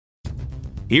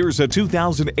Here's a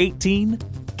 2018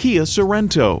 Kia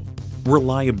Sorento.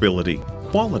 Reliability,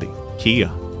 quality, Kia.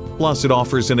 Plus it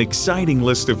offers an exciting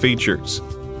list of features.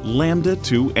 Lambda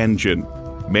 2 engine,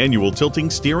 manual tilting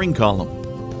steering column,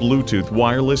 Bluetooth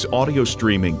wireless audio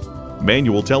streaming,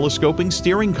 manual telescoping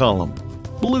steering column,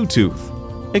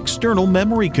 Bluetooth, external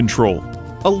memory control,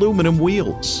 aluminum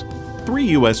wheels,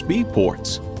 3 USB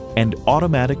ports, and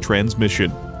automatic transmission.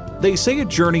 They say a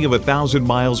journey of 1,000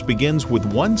 miles begins with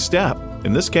one step.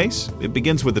 In this case, it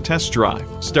begins with a test drive.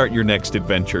 Start your next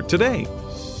adventure today.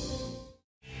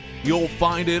 You'll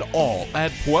find it all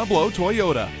at Pueblo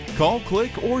Toyota. Call,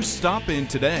 click, or stop in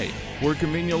today. We're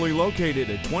conveniently located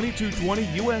at 2220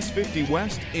 US 50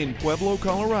 West in Pueblo,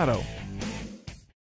 Colorado.